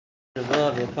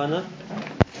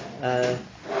uh,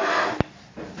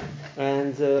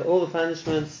 and all the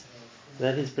punishments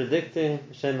that he's predicting,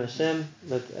 Hashem,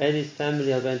 that Eli's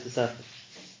family are going to suffer.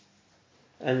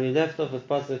 And we left off with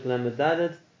Pasuk Lamed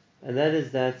Daled, and that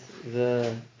is that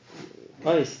the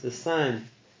sign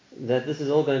that this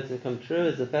is all going to come true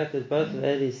is the fact that both of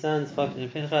Eli's sons, Chofni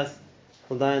and Pinchas,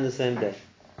 will die on the same day.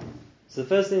 So the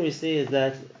first thing we see is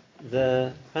that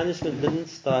the punishment didn't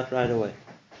start right away.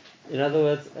 In other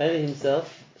words, Eli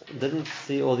himself didn't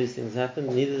see all these things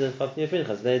happen, neither did Chofni and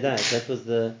Pinchas. They died. That was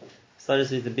the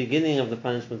beginning of the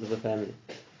punishment of the family.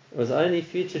 It was only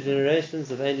future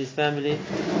generations of Eli's family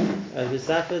who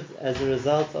suffered as a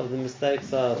result of the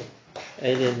mistakes of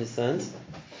Eli and his sons.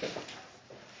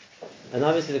 And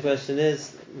obviously the question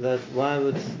is that why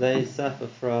would they suffer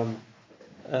for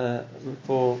the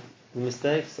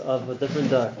mistakes of a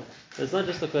different dar? So it's not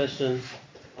just a question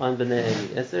on Bnei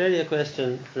Eli. It's really a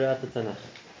question throughout the Tanakh.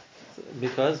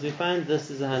 Because we find this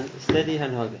is a steady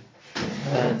hanhaga.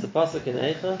 It's a pasuk in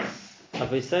Eicha.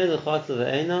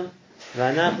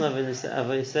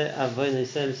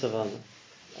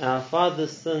 Our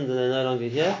fathers sinned and they're no longer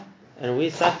here, and we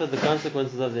suffered the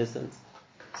consequences of their sins.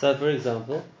 So, for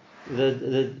example,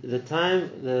 the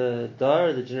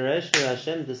generation where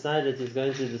Hashem decided He's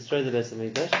going to destroy the Beis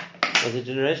Hamikdash was the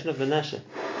generation of Menashe,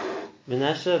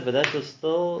 but that was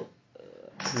still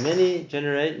many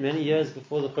years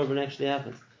before the Churban actually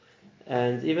happened.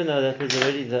 And even though that was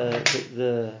already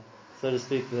the so to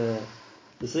speak, the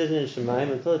decision in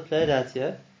Shemaim, until it played out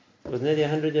here, it was nearly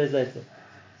 100 years later.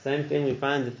 Same thing we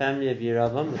find the family of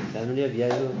Yeravam, the family of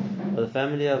Yehu, or the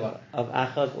family of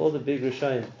Achab, all the big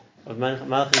Rishonim of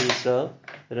Malchus Yisrael,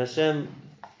 that Hashem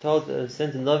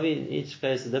sent a Navi, in each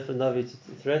case a different Navi, to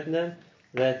threaten them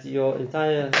that your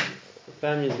entire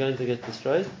family is going to get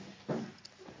destroyed.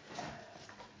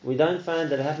 We don't find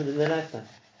that it happened in their lifetime.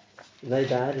 They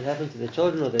died, it happened to their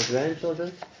children or their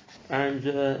grandchildren, and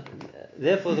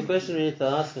therefore the question we need to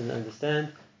ask and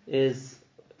understand is,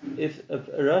 if a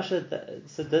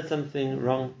Rasha did something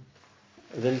wrong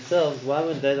themselves, why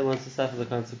weren't they the ones to suffer the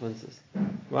consequences?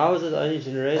 Why was it only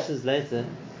generations later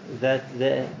that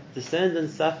their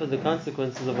descendants suffered the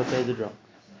consequences of what they did wrong?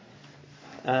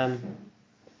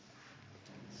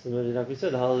 Similarly, like we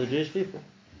said, the whole of the Jewish people,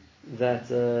 that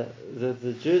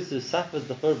the Jews who suffered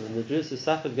the Churban, the Jews who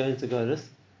suffered going to Golus,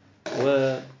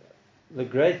 were the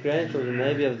great-grandchildren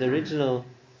maybe of the original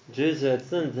Jews who had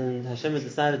sinned, and Hashem had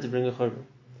decided to bring a Churban.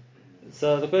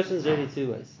 So the question is really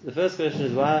two ways. The first question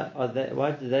is why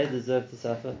do they deserve to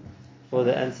suffer for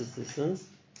their ancestors' sins?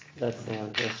 That's the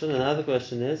one question. And another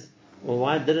question is, well,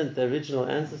 why didn't the original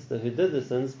ancestor who did the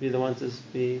sins be the one to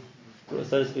be,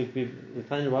 so to speak, be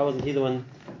punished? Why wasn't he the one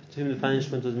to whom the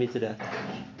punishment was meted out?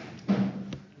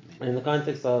 In the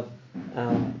context of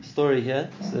our story here,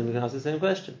 so we can ask the same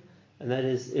question, and that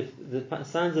is, if the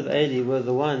sons of Eli were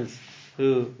the ones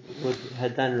who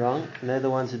had done wrong, and they're the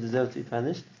ones who deserve to be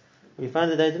punished, we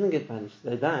find that they didn't get punished.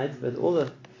 They died, but all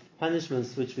the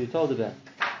punishments which we told about,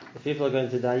 if people are going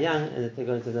to die young, and if they're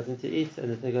going to have nothing to eat, and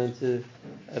if they're going to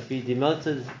be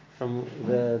demoted from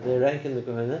their rank in the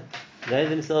Kohana, they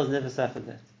themselves never suffered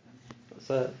that.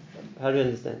 So, how do we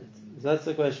understand it? So that's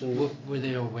the question. Were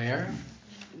they aware?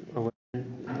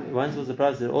 Once was the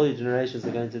prophet that all your generations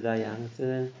are going to die young. So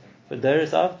then, but there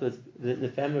is afterwards, the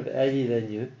family of Eli, they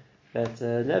knew that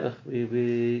never.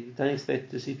 We don't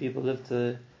expect to see people live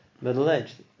to middle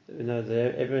age.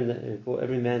 Every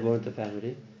man born into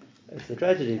family, it's a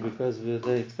tragedy because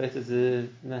they expected to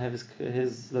have his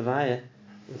levaya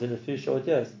within a few short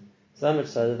years. So much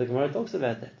so that the Gemara talks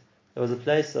about that. There was a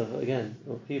place of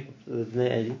people, the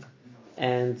Bnei Eli,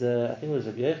 and I think it was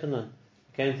Rabbi Yochanan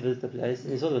came to visit the place,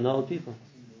 and he saw the old people.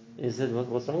 And he said,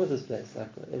 "What's wrong with this place?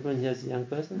 Like, everyone here is a young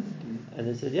person." And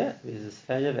they said, "Yeah, there's this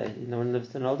family of Eli. No one lives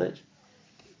to an old age."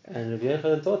 And Rabbi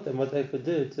Yochanan taught them what they could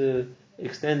do to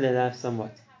extend their life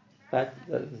somewhat. But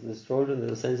the children,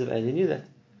 the sons of Eli, knew that.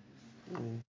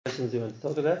 Questions you want to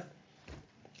talk about?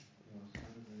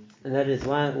 And that is,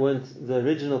 why weren't the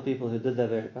original people who did that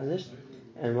very punished?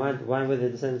 And why were their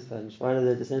descendants punished? Why do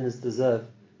their descendants deserve,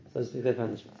 so to speak, their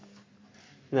punishment?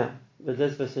 Now, but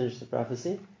let's first finish the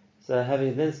prophecy. So,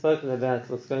 having then spoken about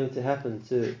what's going to happen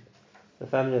to the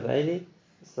family of Eli,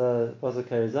 so the Pasuk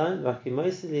carries on. I'm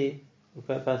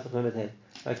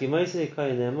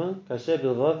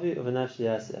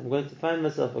going to find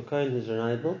myself a Kohen who's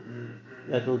reliable,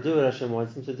 that will do what Hashem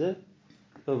wants him to do.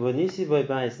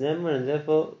 And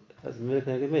therefore,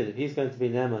 he's going to be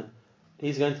Naaman.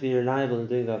 He's going to be reliable in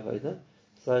doing the Avodah.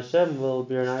 So Hashem will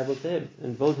be reliable to him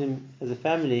and build him as a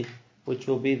family, which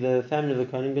will be the family of the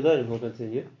Kohen Gedolim, who will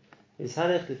continue.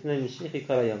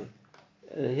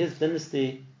 his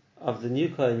dynasty of the new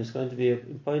Kohen who's going to be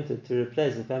appointed to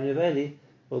replace the family of Eli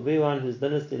will be one whose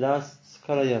dynasty lasts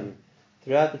Kol Hayamim.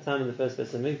 Throughout the time of the first Beis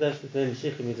Hamikdash, the name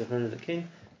Mashiach means the throne of the king,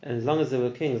 and as long as there were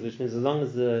kings, which means as long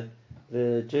as the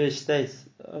Jewish states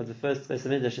of the first Beis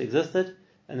Hamikdash existed,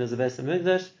 and there was a Beis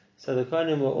Hamikdash, so the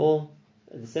Kohanim were all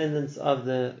descendants of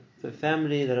the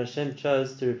family that Hashem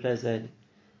chose to replace Eli.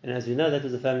 And as we know, that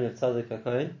was the family of Tzadok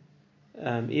HaKohen.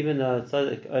 Even though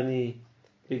Tzadok only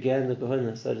began the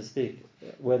Kohuna, so to speak,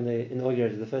 when they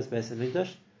inaugurated the first Beis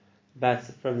Hamikdash, but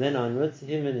from then onwards,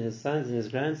 him and his sons and his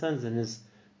grandsons and his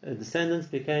descendants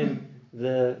became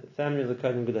the family of the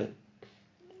Kohanim Gadol.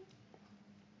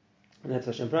 And that's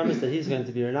Hashem promised that he's going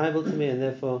to be reliable to me, and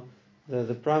therefore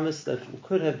the promise that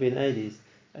could have been Eli's,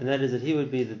 and that is that he would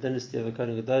be the dynasty of the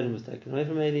Kohanim Gadol, was taken away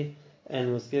from Eli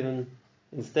and was given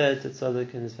instead to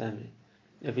Tzadok and his family.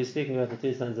 If we're speaking about the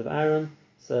two sons of Aaron,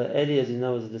 so Eli, as you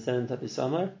know, was a descendant of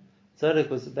Isamar, Tzadok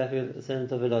was back a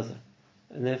descendant of Elazar,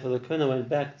 and therefore the Kuna went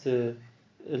back to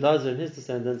Elazar and his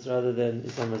descendants rather than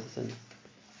Isamar's descendants.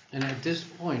 And at this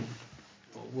point,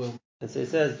 and so he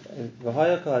says,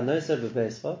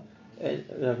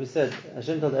 like we said,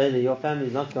 Hashem told Eli, your family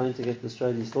is not going to get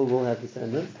destroyed, you still will have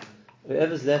descendants.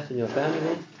 Whoever's left in your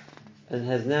family and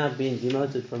has now been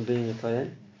demoted from being a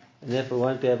Kohen, and therefore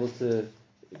won't be able to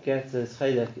get his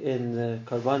chaylik in the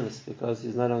Korbanos because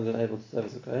he's no longer able to serve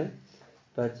as a Kohen.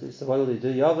 But so what will he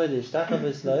do?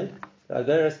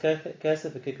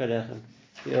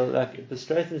 He'll like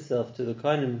prostrate himself to the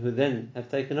Kohanim who then have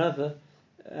taken over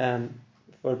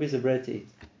for a piece of bread to eat.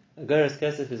 A goras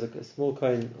kesef is a small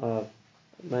coin of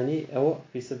money or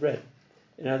a piece of bread.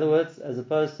 In other words, as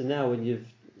opposed to now when you've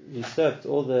usurped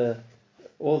all the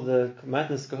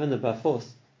matnas kohuna by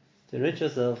force to enrich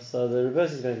yourself, so the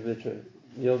reverse is going to be true.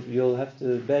 You'll have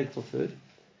to beg for food.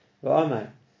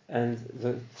 And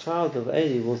the child of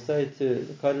Eli will say to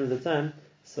the Kohen of the time,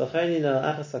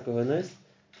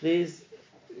 please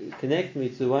connect me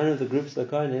to one of the groups of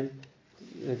the Kohanim,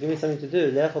 give me something to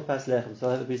do, lechol pas lechem, so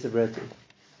I'll have a piece of bread to eat.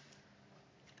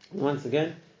 And once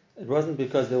again, it wasn't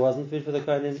because there wasn't food for the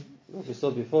Kohanim, like we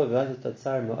saw before,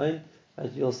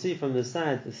 but you'll see from the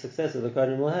side the success that the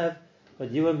Kohanim will have,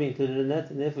 but you won't be included in that,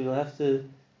 and therefore you'll have to,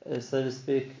 so to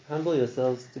speak, humble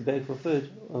yourselves to beg for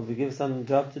food, or be given some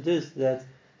job to do so that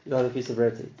you'll have a piece of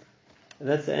bread to eat. And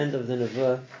that's the end of the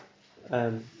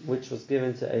Nevuah, which was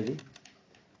given to Eli.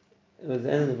 It was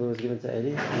the end of the Nevuah was given to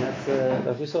Eli, and that's,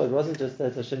 like we saw, it wasn't just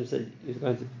that Hashem said He's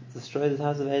going to destroy the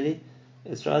house of Eli,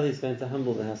 it's rather He's going to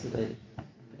humble the house of Eli.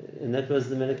 And that was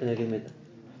the Melech Neged Midah.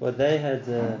 What they had,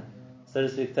 so to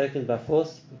speak, taken by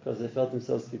force because they felt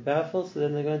themselves to be powerful, so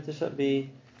then they're going to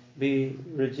be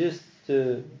reduced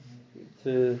to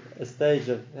a stage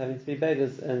of having to be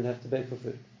beggars and have to beg for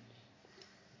food.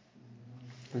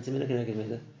 And to Melech Neged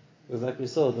Midah, because like we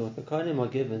saw, what the Kohanim are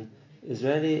given is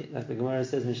really, like the Gemara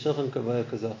says, Mishulchan Kavaya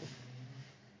Kazachu.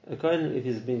 A Kohen, if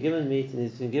he's been given meat and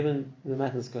he's been given the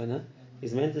matnas kohuna,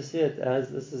 he's meant to see it as,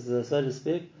 this is, so to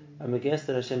speak, I'm a guest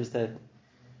at Hashem's table.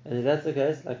 And if that's the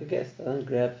case, like a guest, I don't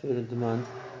grab food and demand.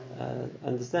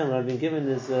 Understand what I've been given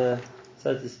is, so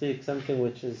to speak, something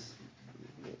which is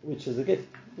a gift,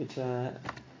 which I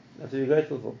have to be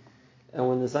grateful for. And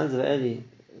when the sons of Eli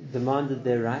demanded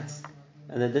their rights,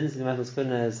 and they didn't see the matnas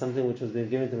kohuna as something which was being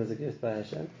given to them as a gift by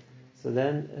Hashem, so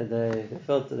then they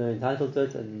felt that they were entitled to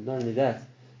it, and not only that,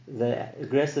 they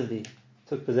aggressively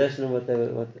took possession of what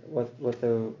they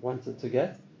wanted to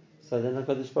get. So then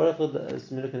HaKadosh Baruch Hu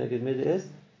is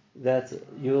that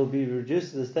you will be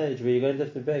reduced to the stage where you're going to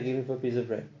have to beg even for a piece of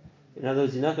bread. In other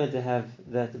words, you're not going to have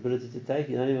that ability to take.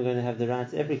 You're not even going to have the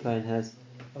rights every Kohen has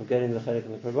of getting the Chelek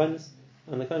and the Korbanos.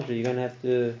 On the contrary, you're going to have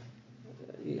to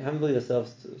humble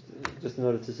yourselves just in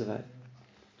order to survive.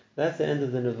 That's the end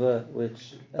of the Nevuah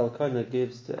which Elkanah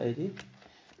gives to Eli,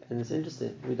 and it's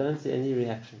interesting. We don't see any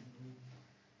reaction.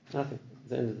 Nothing. It's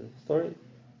the end of the story.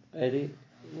 Eli,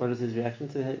 what is his reaction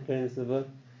to getting this Nevuah?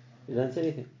 We don't see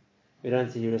anything. We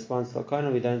don't see he responds to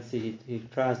Elkanah. We don't see he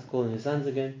tries to call in his sons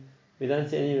again. We don't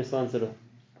see any response at all.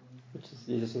 Which is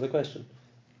just the question.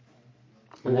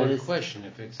 And what question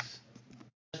if it's...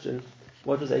 Question,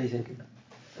 what was Eli thinking?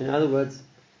 In other words,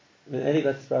 when Eli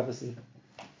got this prophecy,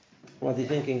 was he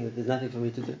thinking that there's nothing for me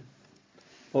to do?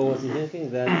 Or was he thinking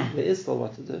that there is still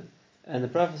what to do, and the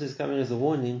prophecy is coming as a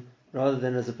warning rather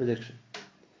than as a prediction?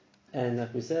 And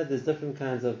like we said, there's different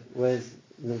kinds of ways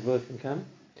the Nevuah can come.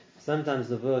 Sometimes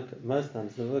most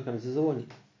times the Nevuah comes as a warning.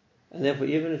 And therefore,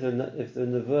 even if the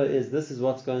Nevuah is, this is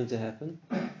what's going to happen,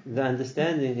 the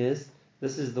understanding is,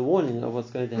 this is the warning of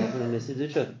what's going to happen unless you do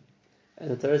tshuva.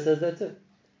 And the Torah says that too.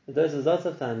 Those are lots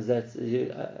of times that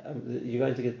you're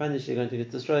going to get punished, you're going to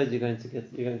get destroyed, you're going to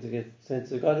get sent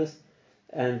to a goddess,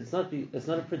 and it's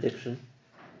not a prediction.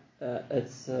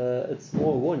 It's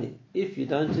more a warning. If you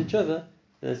don't do tshuva,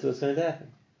 then that's what's going to happen.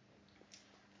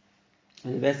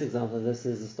 And the best example of this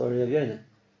is the story of Yonah.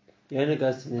 Yonah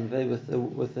goes to Nineveh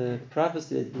with the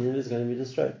prophecy that Nineveh is going to be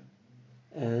destroyed,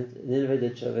 and Nineveh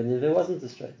did tshuva, and Nineveh wasn't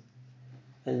destroyed.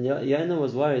 And Yonah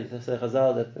was worried, say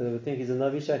Chazal, that they would think he's a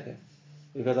Navi Sheker,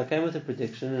 because I came with a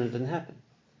prediction and it didn't happen.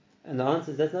 And the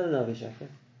answer is, that's not a Navi Sheker.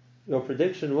 Your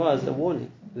prediction was a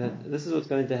warning that this is what's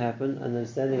going to happen, and the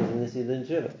understanding is unless you didn't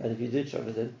tshuva. And if you do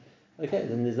tshuva, then okay,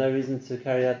 then there's no reason to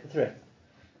carry out the threat.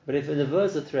 But if a nevuah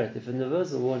is a threat, if a nevuah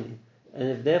is a warning, and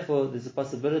if therefore there's a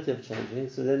possibility of changing,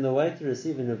 so then the way to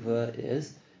receive a nevuah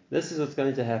is, this is what's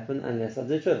going to happen unless I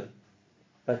do tshuva.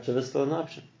 But tshuva is still an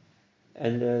option.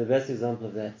 And the best example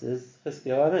of that is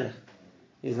Chizkiyahu HaMelech.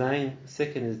 He's lying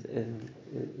sick in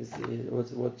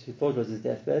what he thought was his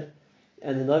deathbed,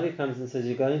 and the Navi comes and says,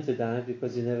 you're going to die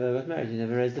because you never got married, you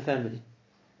never raised a family.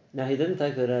 Now he didn't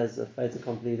take that as a fait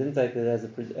accompli, he didn't take it as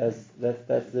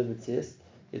that's the mitzvah,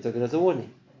 he took it as a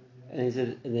warning. And he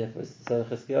said, and therefore, so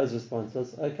Chizkiyahu's response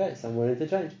was, okay, so I'm willing to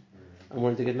change. I'm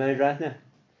willing to get married right now.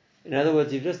 In other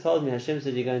words, you've just told me Hashem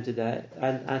said you're going to die,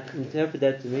 and I interpret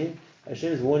that to mean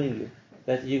Hashem is warning you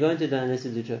that you're going to die unless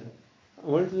you do tshuva. I'm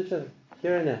willing to do tshuva,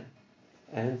 here and now.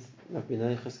 And like we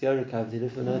know, Chizkiyahu recovered, he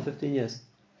lived for another 15 years.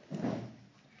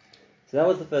 So that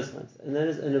was the first one. And then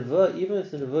a nevuah, even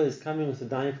if the nevuah is coming with a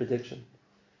dire prediction,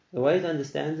 the way to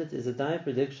understand it is a dire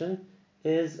prediction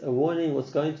is a warning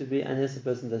what's going to be unless a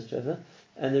person does tshuva.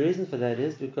 And the reason for that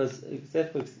is because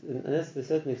unless there's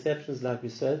certain exceptions like we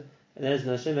said, and that is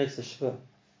when Hashem makes a shvur.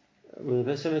 When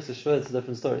Hashem makes a shvur, it's a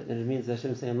different story. And it means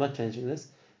Hashem is saying, I'm not changing this.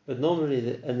 But normally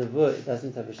a nevuah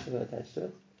doesn't have a shvur attached to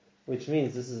it, which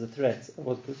means this is a threat of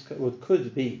what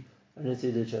could be unless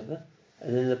you do tshuva.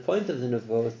 And then the point of the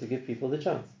nevuah was to give people the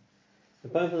chance. The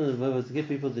point of the nevuah was to give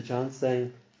people the chance,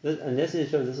 saying, unless you do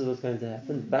tshuva, this is what's going to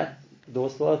happen, but the door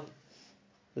is still open.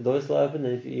 The door is still open,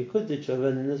 and if you could do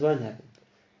tshuva, then this won't happen.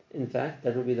 In fact,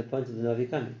 that would be the point of the Navi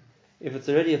coming. If it's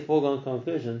already a foregone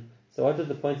conclusion, so what would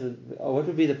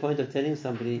be the point of telling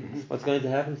somebody what's going to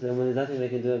happen to them when there's nothing they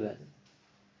can do about it?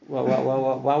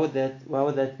 Why would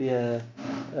that be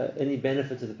any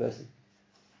benefit to the person?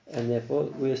 And therefore,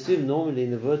 we assume normally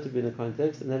in the word to be in a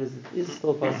context, and that is, it is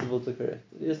still possible to correct.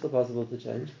 It is still possible to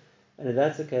change. And if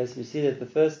that's the case, we see that the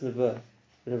first nevuah,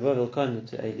 the nevuah Elkanah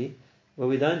to Eli, where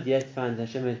we don't yet find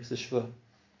Hashem makes a shvur.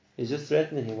 He's just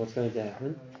threatening him what's going to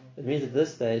happen. It means at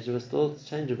this stage it was still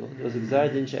changeable. It was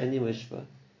exiled in anyway shvur,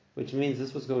 which means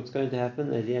this was what's going to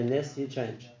happen unless you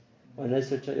change, or unless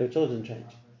your children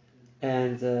change.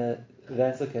 And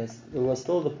that's the case. There was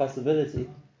still the possibility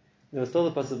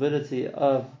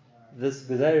of this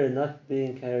Gezerah not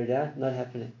being carried out, not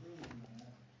happening.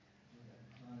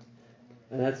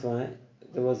 And that's why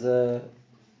there was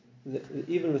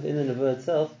even within the Nevuah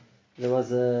itself, there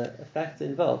was a factor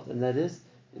involved, and that is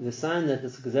the sign that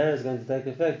this Gezerah is going to take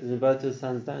effect is when both his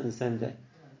sons die on the same day.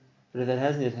 But if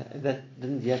that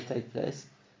didn't yet take place,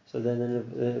 so then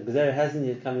the Gezerah hasn't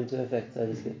yet come into effect, so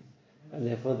to speak. And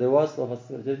therefore there was still a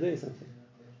possibility of doing something.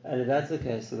 And if that's the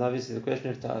case, then obviously the question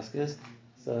you have to ask is,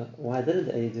 so why didn't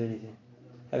Eli do anything?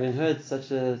 Having heard such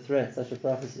a threat, such a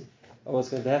prophecy, of what's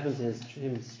going to happen to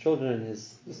his children and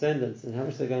his descendants, and how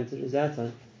much they're going to lose out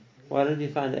on, why didn't he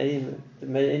find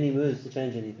made any moves to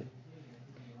change anything?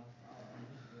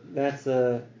 That's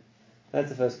the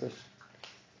first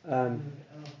question.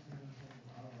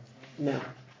 Now,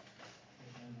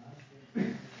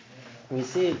 we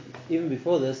see even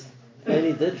before this,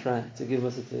 Eli did try to give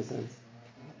Musa to his sons.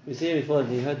 We see before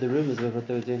that he heard the rumors of what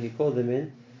they were doing. He called them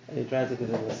in and he tried to give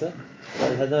them Musa,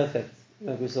 but it had no effect,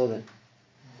 like we saw then.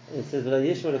 It says,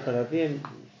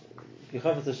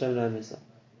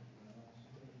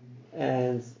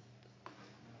 and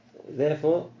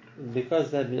therefore, because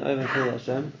they had been overkill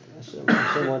Hashem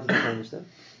wanted to punish them.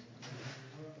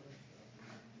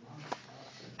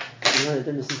 No, they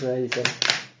didn't listen to what Eli said.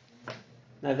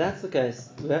 Now if that's the case,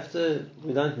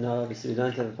 we don't know, obviously we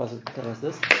don't have a possible to tell us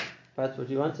this, but what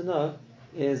we want to know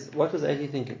is, what was Eli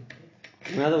thinking?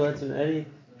 In other words, when Eli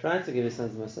tried to give his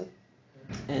sons Musa,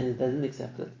 and they didn't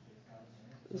accept it,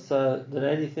 so did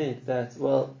Eli think that,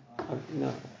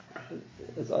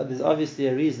 there's obviously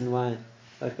a reason why,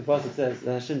 like the Pasuk says,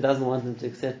 that Hashem doesn't want them to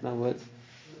accept my words.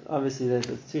 Obviously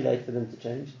it's too late for them to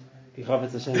change.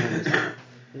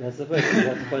 That's the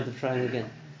point of trying again.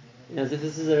 As if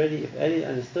Eli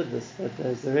understood this, that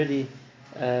there's already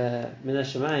min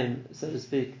hashamayim, so to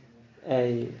speak,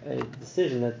 a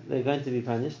decision that they're going to be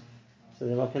punished, so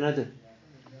then what can I do?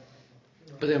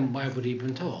 But then why would he have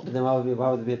been told? But then why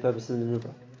would there be a purpose in the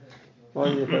Nuba? Why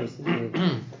would there be a purpose in the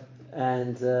Nuba?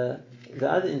 And the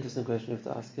other interesting question you have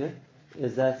to ask here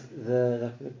is that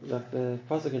the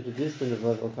Pasuk introduced in the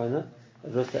Vav Elkanah,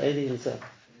 it was to Eli himself.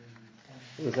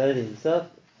 It was Eli himself,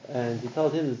 and he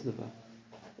told him this Nuba.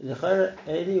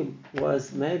 Eli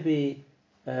was maybe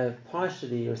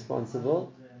partially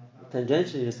responsible,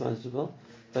 tangentially responsible,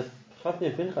 but Chofni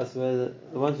and Pinchas were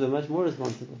the ones who were much more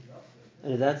responsible.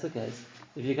 And if that's the case,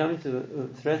 if you're coming to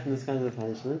threaten this kind of a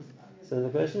punishment, so the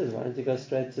question is, why don't you go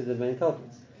straight to the main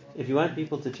culprits? If you want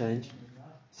people to change,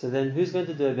 so then who's going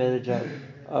to do a better job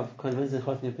of convincing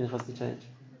Chofni and Pinchas to change?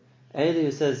 Eli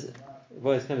who says,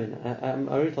 boys, come in. I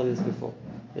already told you this before.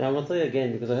 Now I'm going to tell you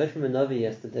again, because I heard from a Navi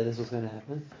yesterday this was going to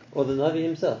happen, or the Navi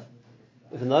himself.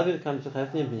 If a Navi would come to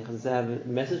Chofni and Pinchas and say, I have a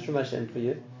message from Hashem for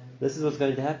you, this is what's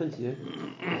going to happen to you,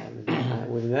 I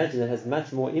would imagine that has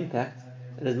much more impact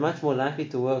and is much more likely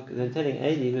to work than telling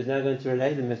Eli, who's now going to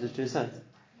relay the message to his sons.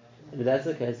 And if that's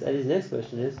the case, Eli's next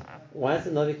question is, why is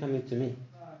the Navi coming to me?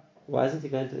 Why isn't he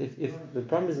going to, if the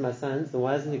problem is my sons, then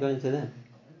why isn't he going to them?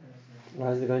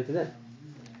 Why is he going to them?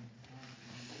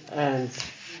 And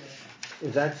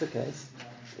if that's the case,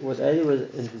 what Eli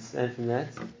would understand from that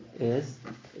is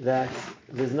that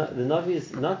the Navi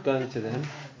is not going to them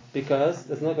because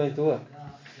it's not going to work.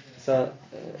 So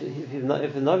if the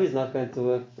Navi is not going to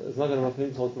work, it's not going to work for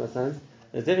him to talk to my sons.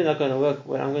 It's definitely not going to work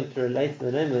when I'm going to relate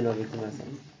the name of the Navi to my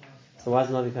sons. So why is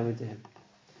the Navi coming to him?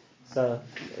 So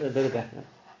a bit of background.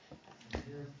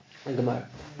 The Gemara.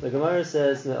 The Gemara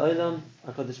says, "Me'olam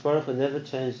HaKadosh Baruch Hu never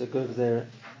changed the good Gzera,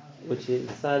 which he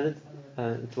decided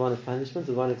to one of punishment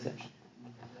with one exception,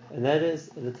 and that is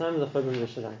at the time of the Churban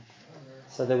Yerushalayim.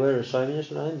 So there were Rishonim in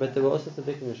Yerushalayim, but there were also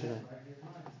Tzaddikim in Yerushalayim.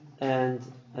 And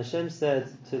Hashem said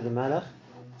to the Malach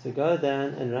to go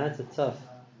down and write a tov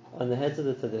on the heads of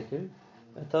the Tzaddikim,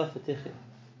 a tov for Tichya.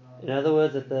 In other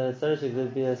words, that there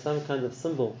would be some kind of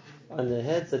symbol on their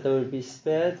heads that they would be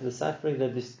spared the suffering, they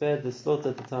would be spared the slaughter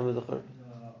at the time of the Churban.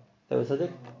 They were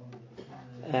Tzaddik.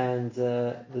 And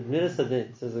the Midas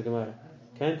Hadin, says the Gemara,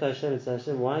 came to Hashem and said,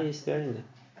 Hashem, why are you sparing them?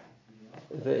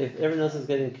 If everyone else is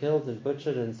getting killed and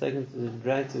butchered and taken to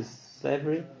dragged to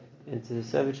slavery, into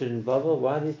servitude in Babel,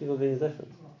 why are these people being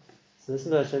different? So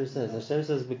listen to what Hashem says. Hashem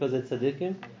says because they're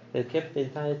tzaddikim, they kept the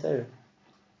entire Torah.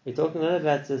 We're talking not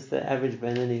about just the average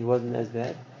Benoni who wasn't as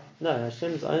bad. No,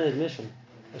 Hashem's own admission.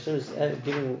 Hashem is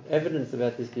giving evidence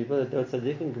about these people that they were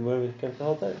tzaddikim, who kept the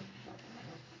whole Torah.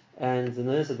 And the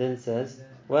Noah then says,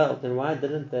 well, then why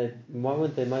weren't they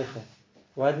moicha?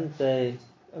 Why didn't they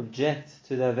object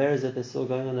to the averas that they saw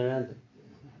going on around them?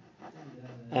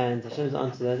 And Hashem's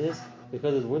answer to that is,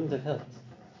 because it wouldn't have helped.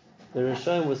 The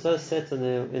Rishonim were so set in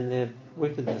their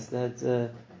wickedness that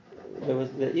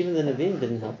even the Nevi'im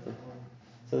didn't help them.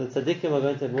 So the Tzaddikim are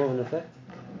going to have more of an effect.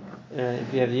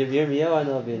 If you have Yirmiyahu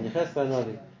Hanavi and Yechezkel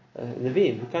Hanavi,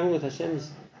 Nevi'im, who come with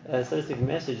Hashem's statistic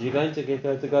message, you're going to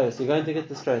go to Golos, you're going to get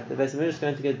destroyed, the Beis Hamikdash is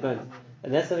going to get burnt.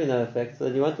 And that's having no effect. So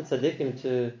then you want the Tzaddikim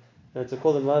to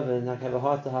call them over and have a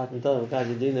heart-to-heart and tell them, guys,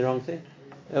 you're doing the wrong thing.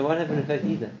 It won't have an effect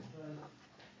either.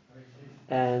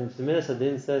 And the Midas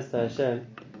Hadin says to Hashem,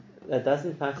 that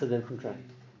doesn't factor them from trying.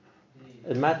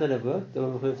 It might not have worked, they were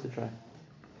mechuyev to try.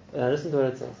 Listen to what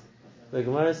it says. The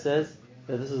Gemara says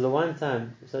that this is the one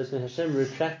time, so Hashem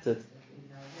retracted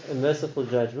a merciful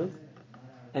judgment,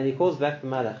 and he calls back the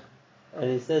Malach, and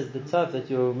he says, the tov that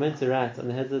you were meant to write on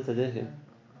the heads of the Tzaddikim,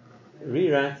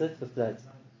 rewrite it with blood.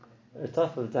 A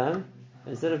tov of dam,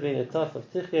 instead of being a tov of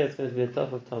Tichya, it's going to be a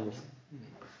tov of Thomas.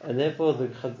 And therefore, at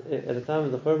the time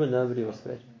of the Churban, nobody was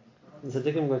spared. The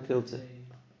Tzaddikim got killed too.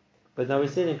 But now we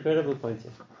see an incredible point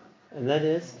here. And that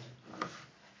is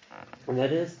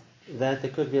that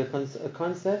there could be a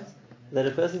concept that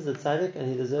a person's a tzaddik and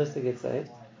he deserves to get saved,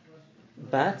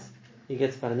 but he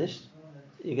gets punished.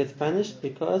 He gets punished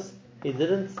because he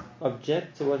didn't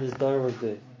object to what his daughter was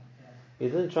doing. He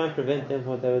didn't try and prevent them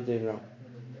from what they were doing wrong.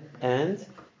 And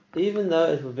even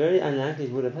though it was very unlikely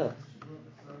it would have helped.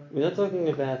 We're not talking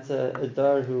about a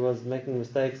dar who was making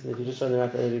mistakes, and if you just show them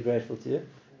up, they'll be grateful to you.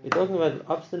 We're talking about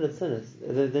obstinate sinners.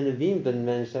 The Nevi'im didn't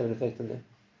manage to have an effect on them.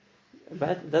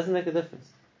 But it doesn't make a difference.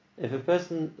 If a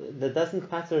person, that doesn't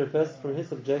patter a person from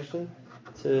his objection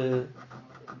to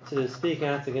speak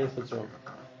out against what's wrong.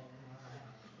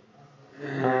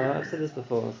 I've said this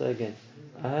before, I'll say again.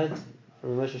 I heard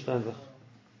from Moshe Steinbach,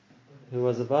 who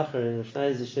was a bacher in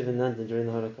Schneider's yeshiva in London during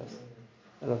the Holocaust.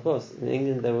 And of course, in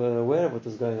England they were aware of what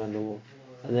was going on in the war.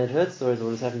 And they had heard stories of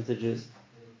what was happening to Jews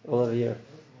all over Europe.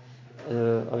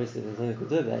 And obviously there's nothing they could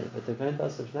do about it, but they went to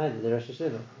ask Schneider, the Rosh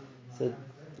Yeshiva, said,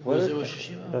 what is Rosh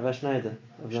Yeshiva? Rabbi Schneider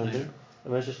of London,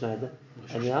 Rosh Schneider,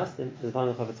 and he asked him, the time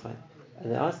of Chofetz Chaim,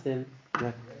 And they asked him,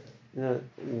 like,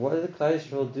 what did the Klal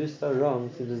Yisrael do so wrong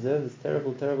to deserve this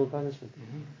terrible, terrible punishment?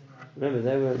 Remember,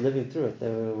 they were living through it. They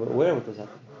were aware of what was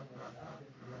happening.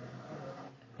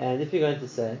 And if you're going to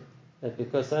say that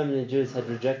because so many Jews had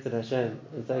rejected Hashem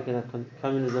and taken up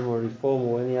communism or reform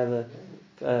or any other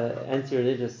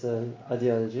anti-religious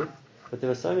ideology, but there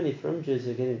were so many from Jews who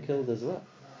were getting killed as well.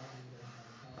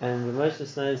 And the Moshe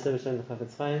Snai said, the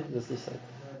Chafetz Chaim, this he said.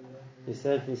 He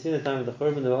said, you see the time of the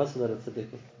Churban, there were also a lot of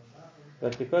tzaddikim.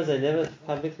 But because they never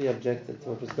publicly objected to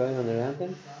what was going on around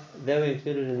them, they were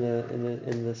included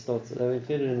in the slaughter. They were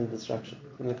included in the destruction,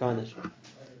 in the carnage.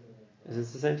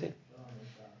 It's the same thing.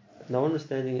 No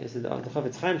understanding is that the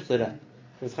Chafetz Chaim stood up.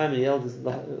 Chafetz Chaim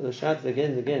yelled, shouted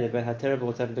again and again about how terrible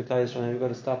what's happened to Klal Yisrael. We've got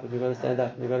to stop it. We've got to stand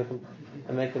up. We've got to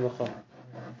and make them a chok.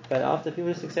 But after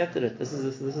people just accepted it, this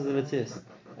is the Matthias.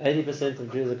 80%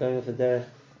 of Jews are going off the derech.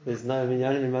 There's no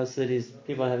minyanim in most cities.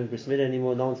 People aren't having bris milah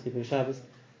anymore. No one's keeping Shabbos.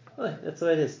 Oh, that's the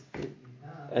way it is.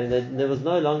 And there was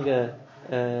no longer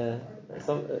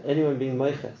anyone being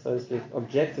moicha, so to speak,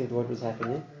 objecting to what was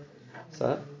happening.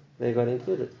 So they got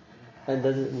included. And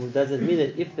does it mean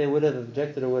that if they would have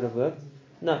objected, it would have worked?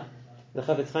 No. The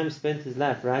Chafetz Chaim spent his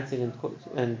life writing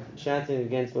and shouting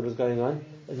against what was going on.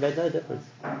 It made no difference.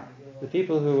 The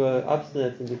people who were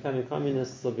obstinate in becoming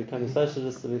communists or becoming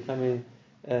socialists or becoming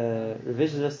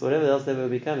revisionists, whatever else they were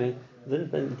becoming,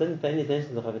 didn't pay any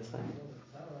attention to the Chafetz Chaim.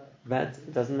 But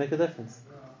it doesn't make a difference.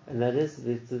 And that is,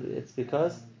 it's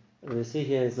because, and we see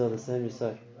here as well the same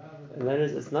Yisod. And that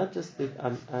is, it's not just,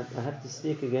 I have to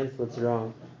speak against what's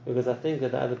wrong because I think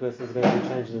that the other person is going to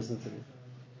change and listen to me.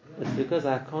 It's because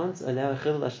I can't allow a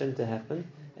Chilul Hashem to happen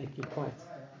and keep quiet.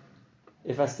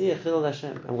 If I see a Chilul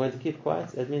Hashem, I'm going to keep quiet.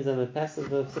 That means I'm a passive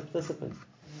participant.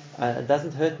 It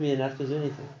doesn't hurt me enough to do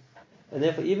anything. And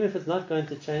therefore, even if it's not going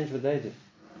to change what they do,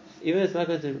 even if it's not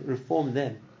going to reform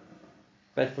them,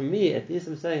 but for me, at least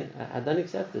I'm saying, I don't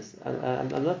accept this. I'm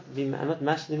not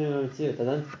mashing my mitzvot. I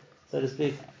don't, so to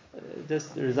speak,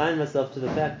 just resign myself to the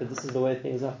fact that this is the way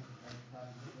things are.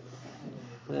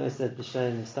 I said,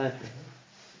 B'Shem Steifer.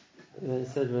 They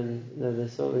said when they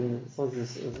saw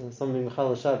something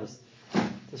Mechal Shabbos,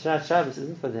 the Shabbat Shabbos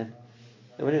isn't for them.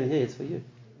 They won't even hear it's for you.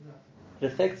 It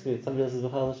affects me if somebody else is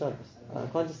Mechal Shabbos. I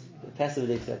can't just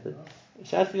passively accept it.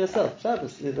 Shout for yourself,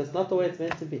 Shabbos. That's not the way it's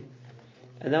meant to be.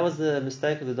 And that was the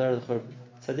mistake of the Dor of the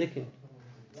Churban.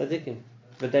 Tzaddikim.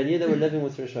 But they knew they were living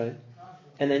with Rishoyim,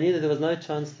 and they knew that there was no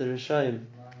chance the Rishoyim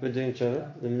were doing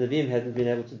tshuva. The Nevi'im hadn't been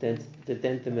able to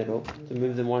dent them at all, to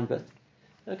move them one bit.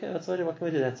 Okay, what can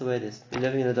we do? That's the way it is. We're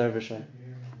living in a Dor of Rishoyim.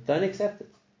 Don't accept it.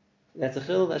 That's a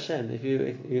Chilul Hashem. If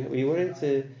you're willing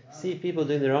to see people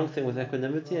doing the wrong thing with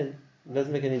equanimity and it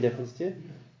doesn't make any difference to you,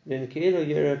 then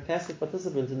you're a passive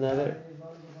participant in that area.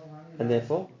 And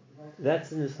therefore,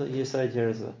 that's in the Yisod here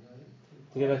as well.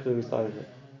 To go back to where we started with.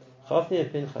 Chofni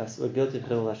and Pinchas were guilty of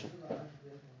Chilul Hashem.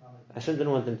 Hashem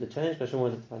didn't want them to change, but Hashem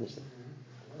wanted to punish them.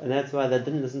 And that's why they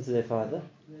didn't listen to their father.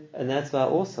 And that's why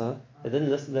also they didn't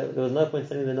listen. There was no point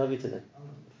sending the Navi to them.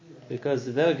 Because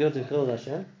if they were guilty of Chilul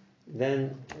Hashem,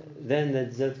 then they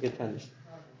deserved to get punished.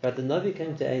 But the Navi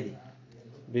came to Eli.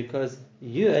 Because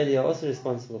you, Eli, are also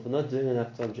responsible for not doing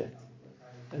enough to object.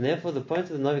 And therefore the point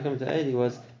of the Navi coming to Eli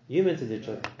was, you meant to do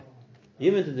tshuva.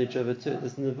 You meant to do tshuva too.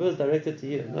 This nevuah is directed to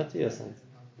you, not to your sons.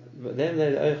 But then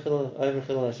they over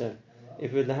Chilul Hashem.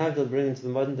 If we would have to bring into the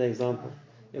modern day example,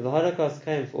 if the Holocaust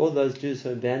came for all those Jews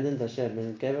who abandoned Hashem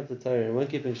and gave up the Torah and weren't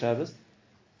keeping Shabbos,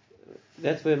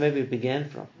 that's where maybe it began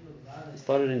from. It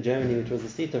started in Germany, which was the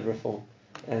seat of reform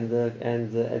and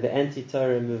the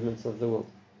anti-Torah movements of the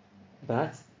world.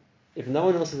 But if no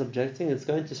one else is objecting, it's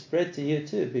going to spread to you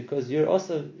too, because you're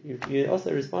also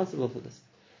responsible for this.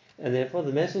 And therefore,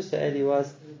 the message to Eli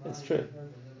was, it's true.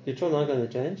 Your children aren't going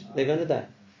to change. They're going to die.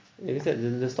 Like I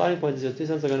said, the starting point is your two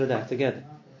sons are going to die together.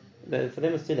 For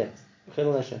them, it's too late.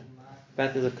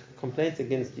 But there's a complaint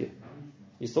against you.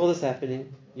 You saw this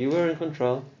happening. You were in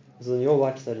control. It was on your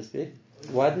watch, so to speak.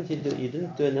 Why didn't you do? You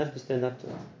didn't do enough to stand up to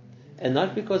it. And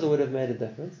not because it would have made a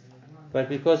difference, but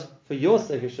because for your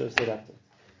sake you should have stood up to it.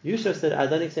 You should have said, I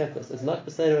don't accept this. It's not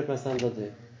to say what my sons are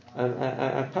doing.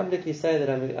 I publicly say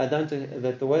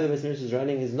that the way the West Ministry is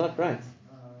running is not right.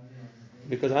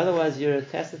 Because otherwise you're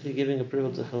tacitly giving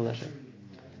approval to Chilul Hashem.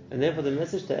 And therefore the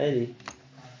message to Eli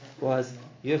was,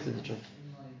 you have to do tshuva.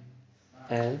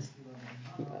 And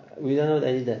we don't know what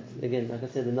Eli did. Again, like I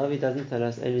said, the Navi doesn't tell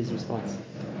us Eli's response.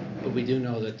 But we do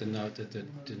know that the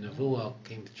Nevuah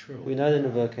came true. We know the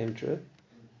Nevuah came true.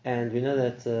 And we know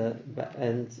that the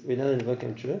Nevuah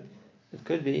came true. It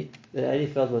could be that Eli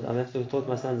felt, I'm going to have to talk to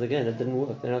my sons again. It didn't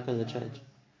work. They're not going to change.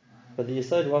 But the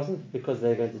Yisod wasn't because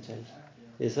they're going to change.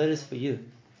 The Yisod is for you.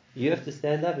 You have to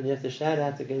stand up and you have to shout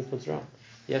out against what's wrong.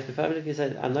 You have to publicly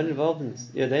say, I'm not involved in this.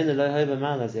 We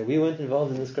weren't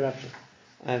involved in this corruption.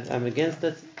 I'm against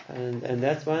it, and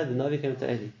that's why the Navi came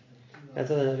to Eli. That's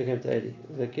why the Navi came to Eli.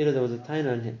 The killer, there was a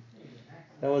taina on him.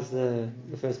 That was the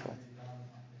first part.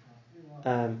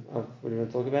 Of what do we want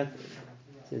to talk about?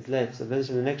 It's late. So then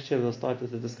in the next year we'll start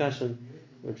with the discussion,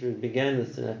 which we began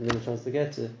with tonight and didn't have a chance to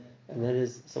get to, and that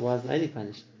is, so why isn't Eli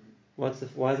punished? Why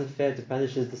is it fair to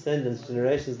punish his descendants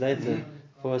generations later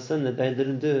for a sin that they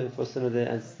didn't do, for a sin of their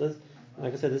ancestors?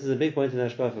 Like I said, this is a big point in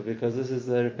Hashkafa because this is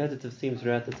a repetitive theme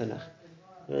throughout the Tanakh.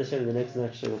 In the next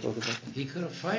lecture we'll talk about that. He could have